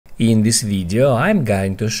In this video, I'm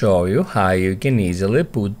going to show you how you can easily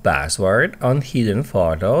put password on hidden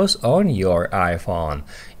photos on your iPhone.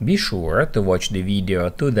 Be sure to watch the video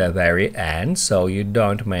to the very end so you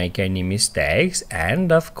don't make any mistakes,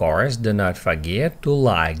 and of course do not forget to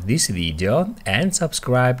like this video and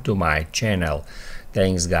subscribe to my channel.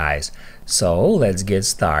 Thanks guys. So let's get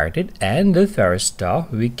started, and the first step,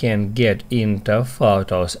 we can get into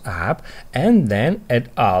Photos app and then at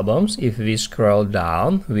Albums. If we scroll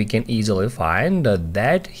down, we can easily find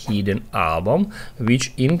that hidden album,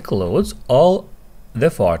 which includes all the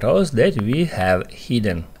photos that we have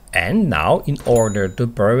hidden. And now, in order to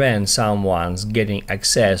prevent someone's getting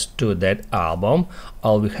access to that album,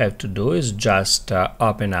 all we have to do is just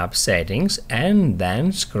open up Settings and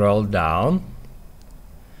then scroll down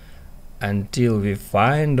until we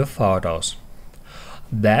find the photos.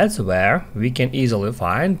 That's where we can easily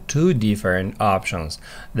find two different options.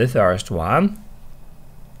 The first one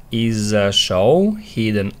is Show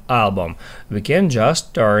Hidden Album. We can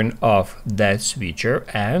just turn off that switcher,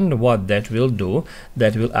 and what that will do,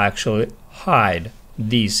 that will actually hide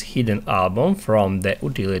this hidden album from the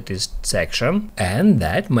utilities section, and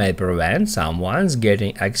that may prevent someone's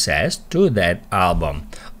getting access to that album.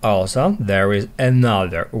 Also, there is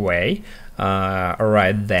another way.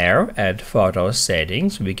 Right there at Photo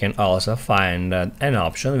Settings, we can also find an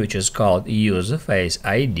option which is called Use Face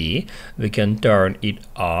ID. We can turn it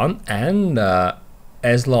on, and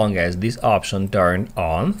as long as this option turned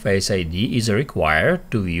on, Face ID is required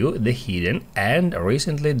to view the hidden and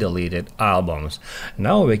recently deleted albums.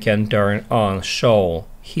 Now we can turn on Show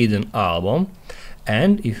Hidden Album,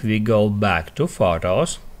 and if we go back to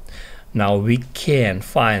Photos, now we can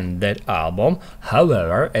find that album.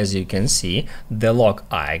 However, as you can see, the lock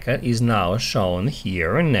icon is now shown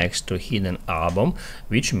here next to hidden album,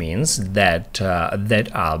 which means that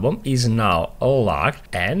that album is now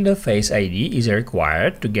locked and the Face ID is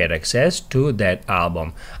required to get access to that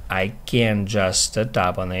album. I can just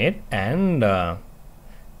tap on it, and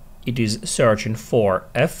it is searching for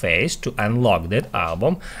a face to unlock that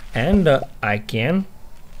album, and I can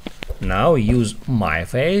now use my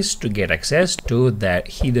face to get access to that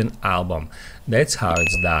hidden album. That's how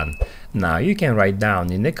it's done. Now you can write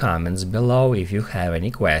down in the comments below if you have any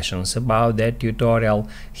questions about that tutorial.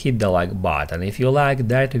 Hit the like button if you like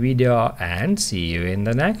that video, and see you in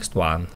the next one.